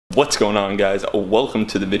What's going on, guys? Welcome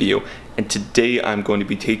to the video, and today I'm going to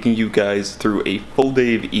be taking you guys through a full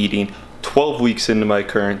day of eating 12 weeks into my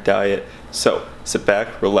current diet. So sit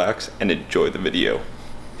back, relax, and enjoy the video.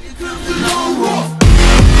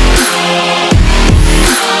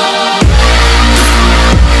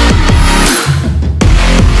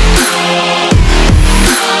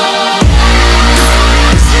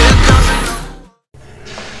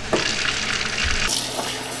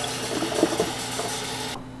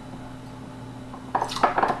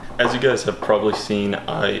 As you guys have probably seen,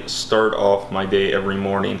 I start off my day every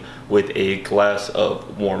morning with a glass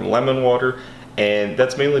of warm lemon water, and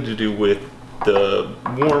that's mainly to do with the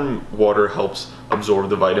warm water helps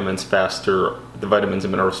absorb the vitamins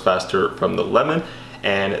and minerals faster from the lemon,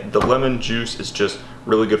 and the lemon juice is just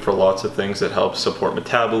really good for lots of things. It helps support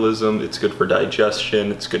metabolism, it's good for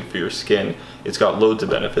digestion, it's good for your skin, it's got loads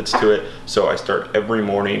of benefits to it. So I start every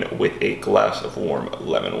morning with a glass of warm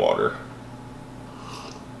lemon water.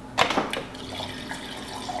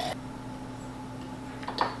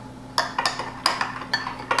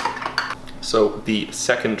 So the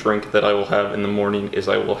second drink that I will have in the morning is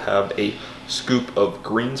I will have a scoop of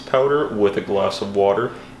greens powder with a glass of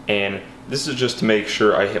water, and this is just to make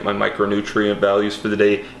sure I hit my micronutrient values for the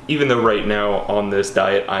day, even though right now on this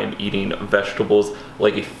diet I'm eating vegetables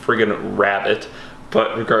like a friggin' rabbit.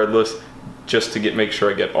 But regardless, just to make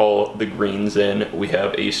sure I get all the greens in, we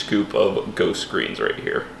have a scoop of ghost greens right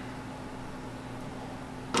here.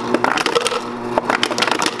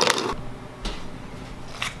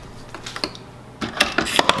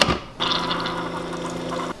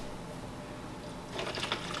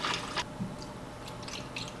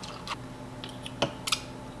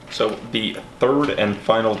 So the third and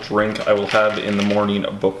final drink I will have in the morning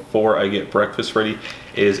before I get breakfast ready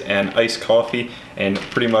is an iced coffee, and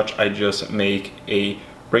pretty much I just make a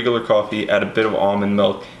regular coffee, add a bit of almond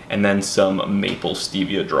milk, and then some maple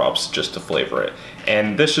stevia drops just to flavor it.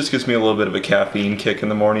 And this just gives me a little bit of a caffeine kick in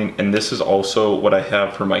the morning, and this is also what I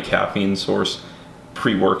have for my caffeine source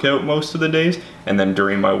pre-workout most of the days, and then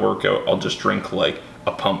during my workout I'll just drink like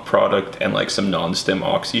a pump product and like some non-stim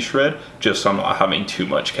oxy shred, just so I'm not having too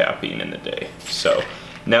much caffeine in the day. So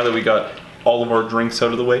now that we got all of our drinks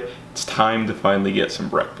out of the way, it's time to finally get some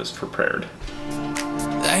breakfast prepared.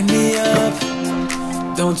 Light me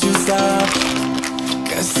up, don't you stop,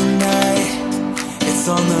 'cause tonight it's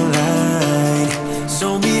on the line.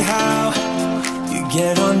 Show me how you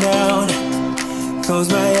get on down, close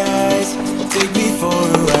my eyes, take me for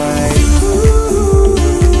a ride. Ooh.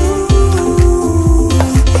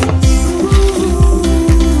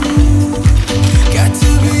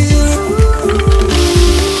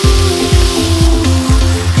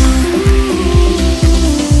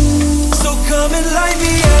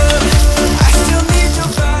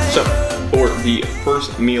 The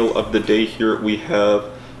first meal of the day here, we have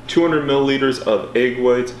 200 milliliters of egg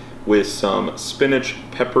whites with some spinach,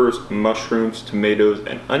 peppers, mushrooms, tomatoes,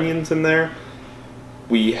 and onions in there.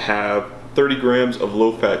 We have 30 grams of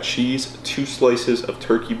low-fat cheese, 2 slices of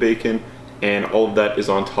turkey bacon, and all of that is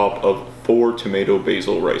on top of 4 tomato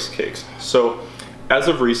basil rice cakes. So as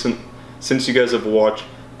of recent, since you guys have watched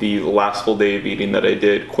the last full day of eating that I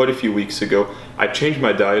did quite a few weeks ago, I've changed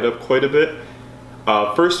my diet up quite a bit.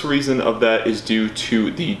 First reason of that is due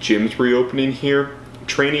to the gyms reopening here.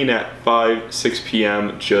 Training at 6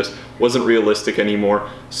 p.m. just wasn't realistic anymore,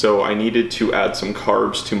 so I needed to add some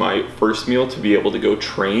carbs to my first meal to be able to go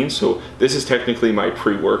train. So this is technically my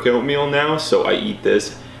pre-workout meal now, so I eat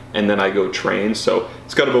this and then I go train. So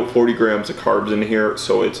it's got about 40 grams of carbs in here,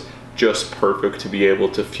 so it's just perfect to be able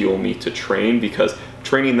to fuel me to train, because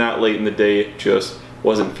training that late in the day just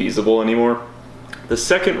wasn't feasible anymore. The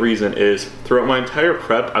second reason is, throughout my entire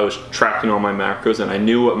prep, I was tracking all my macros and I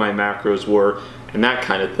knew what my macros were and that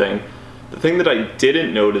kind of thing. The thing that I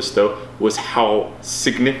didn't notice though was how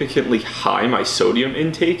significantly high my sodium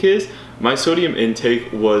intake is. My sodium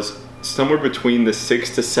intake was somewhere between the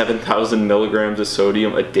 6,000 to 7,000 milligrams of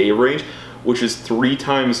sodium a day range, which is 3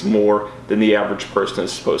 times more than the average person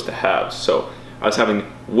is supposed to have. So I was having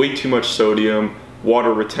way too much sodium,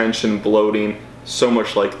 water retention, bloating, so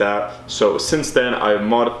much like that. So since then I've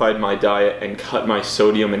modified my diet and cut my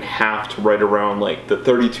sodium in half to right around like the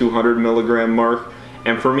 3,200 milligram mark,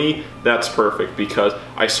 and for me that's perfect because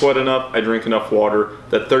I sweat enough, I drink enough water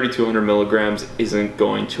that 3,200 milligrams isn't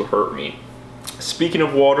going to hurt me. Speaking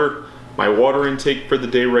of water, my water intake for the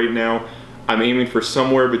day right now, I'm aiming for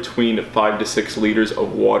somewhere between 5 to 6 liters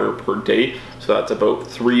of water per day, so that's about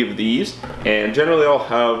 3 of these, and generally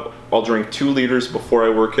I'll drink 2 liters before I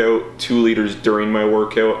work out, 2 liters during my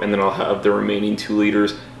workout, and then I'll have the remaining 2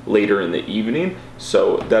 liters later in the evening.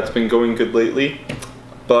 So that's been going good lately.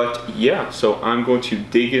 But yeah, so I'm going to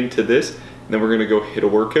dig into this, and then we're going to go hit a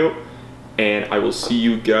workout, and I will see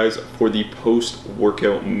you guys for the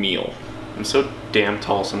post-workout meal. I'm so damn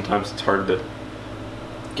tall sometimes it's hard to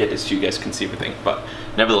get this so you guys can see everything, but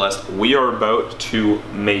nevertheless, we are about to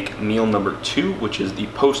make meal number 2, which is the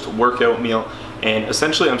post-workout meal, and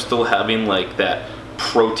essentially I'm still having like that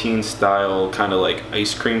protein style kind of like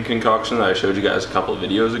ice cream concoction that I showed you guys a couple of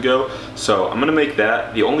videos ago. So I'm gonna make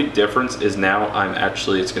that. The only difference is now I'm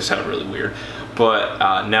actually, it's gonna sound really weird, but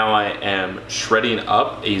now I am shredding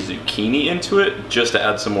up a zucchini into it just to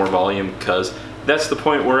add some more volume, because that's the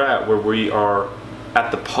point we're at, where we are at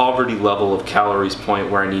the poverty level of calories point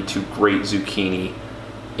where I need to grate zucchini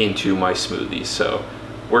into my smoothies. So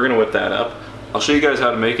we're gonna whip that up. I'll show you guys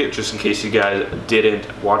how to make it just in case you guys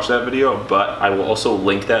didn't watch that video, but I will also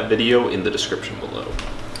link that video in the description below.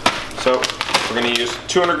 So we're gonna use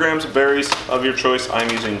 200 grams of berries of your choice. I'm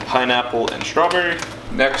using pineapple and strawberry.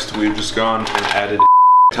 Next, we've just gone and added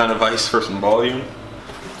a ton of ice for some volume.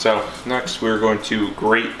 So next we're going to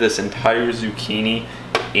grate this entire zucchini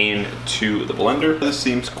into the blender. This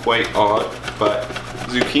seems quite odd, but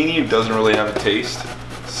zucchini doesn't really have a taste,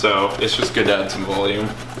 so it's just good to add some volume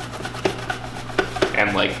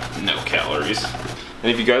and like no calories.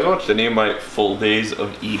 And if you guys watched any of my full days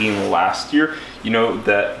of eating last year, you know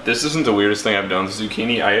that this isn't the weirdest thing I've done with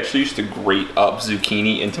zucchini. I actually used to grate up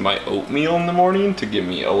zucchini into my oatmeal in the morning to give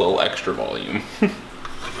me a little extra volume.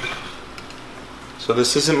 So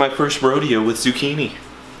this isn't my first rodeo with zucchini.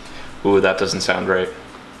 Ooh, that doesn't sound right.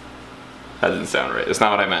 That doesn't sound right. It's not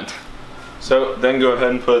what I meant. So then go ahead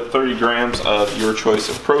and put 30 grams of your choice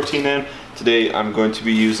of protein in. Today I'm going to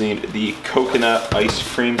be using the coconut ice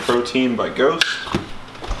cream protein by Ghost.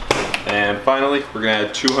 And finally, we're gonna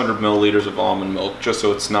add 200 milliliters of almond milk, just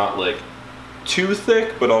so it's not like too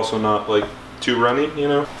thick, but also not like too runny, you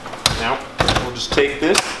know? Now, we'll just take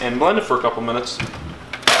this and blend it for a couple minutes.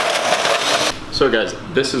 So guys,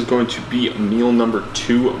 this is going to be meal number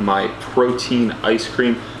 2, my protein ice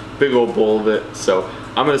cream. Big old bowl of it. So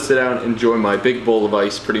I'm gonna sit down and enjoy my big bowl of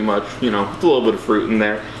ice pretty much, you know, with a little bit of fruit in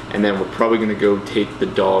there. And then we're probably gonna go take the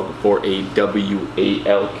dog for a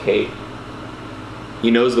WALK.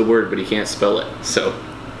 He knows the word, but he can't spell it. So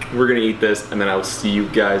we're gonna eat this, and then I'll see you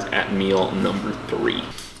guys at meal number 3.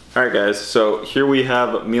 All right guys, so here we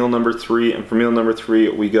have meal number 3, and for meal number 3,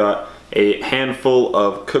 we got a handful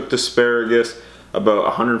of cooked asparagus, about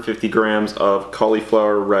 150 grams of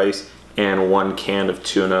cauliflower rice, and 1 can of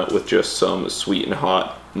tuna with just some sweet and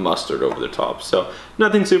hot mustard over the top. So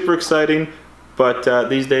nothing super exciting, but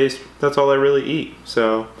these days, that's all I really eat.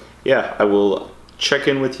 So yeah, I will check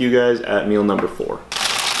in with you guys at meal number 4.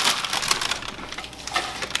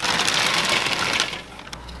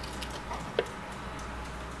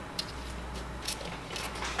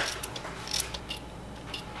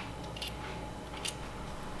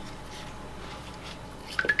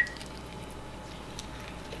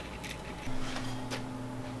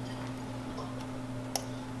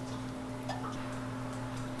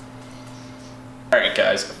 Alright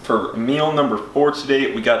guys, for meal number 4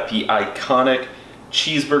 today, we got the iconic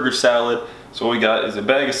cheeseburger salad. So what we got is a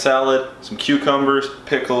bag of salad, some cucumbers,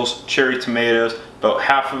 pickles, cherry tomatoes, about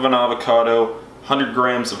half of an avocado, 100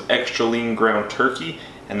 grams of extra lean ground turkey,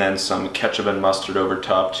 and then some ketchup and mustard over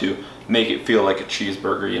top to make it feel like a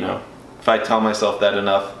cheeseburger, you know. If I tell myself that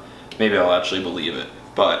enough, maybe I'll actually believe it.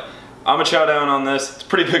 But I'm gonna chow down on this. It's a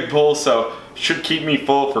pretty big bowl, so should keep me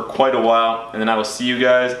full for quite a while, and then I will see you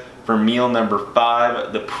guys for meal number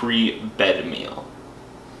 5, the pre-bed meal.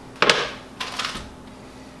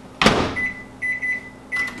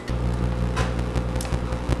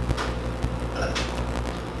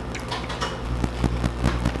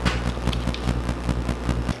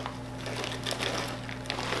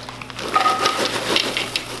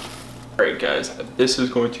 Alright guys, this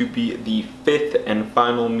is going to be the 5th and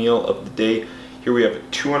final meal of the day. Here we have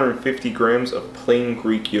 250 grams of plain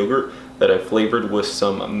Greek yogurt that I flavored with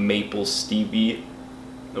some maple stevia.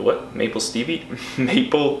 What? Maple stevia?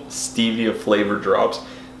 Maple stevia flavor drops.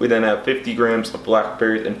 We then have 50 grams of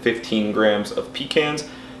blackberries and 15 grams of pecans.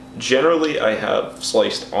 Generally, I have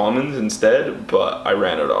sliced almonds instead, but I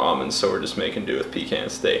ran out of almonds, so we're just making do with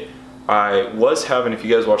pecans today. I was having, if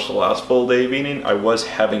you guys watched the last full day of eating, I was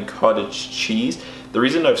having cottage cheese. The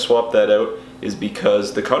reason I've swapped that out is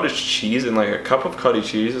because the cottage cheese, in like a cup of cottage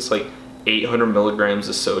cheese, it's like 800 milligrams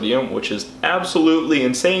of sodium, which is absolutely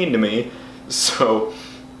insane to me. So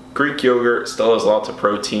Greek yogurt still has lots of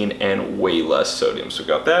protein and way less sodium. So we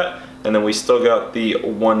got that, and then we still got the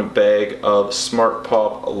 1 bag of Smart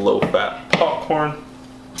Pop low-fat popcorn.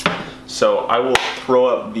 So I will throw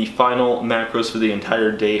up the final macros for the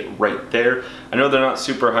entire day right there. I know they're not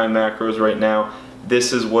super high macros right now.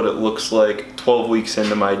 This is what it looks like 12 weeks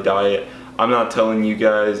into my diet. I'm not telling you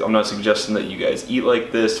guys, I'm not suggesting that you guys eat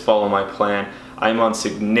like this, follow my plan. I'm on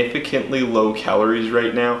significantly low calories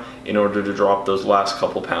right now in order to drop those last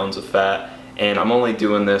couple pounds of fat, and I'm only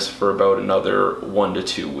doing this for about another 1 to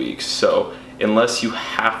 2 weeks. So unless you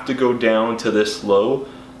have to go down to this low,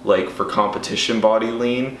 like for competition body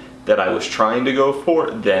lean that I was trying to go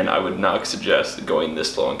for, then I would not suggest going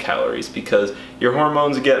this low in calories because your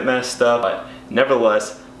hormones get messed up. But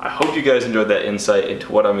nevertheless, I hope you guys enjoyed that insight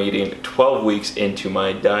into what I'm eating 12 weeks into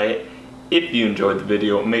my diet. If you enjoyed the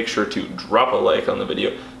video, make sure to drop a like on the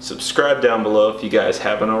video, subscribe down below if you guys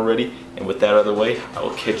haven't already, and with that out of the way, I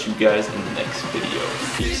will catch you guys in the next video.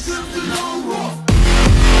 Peace.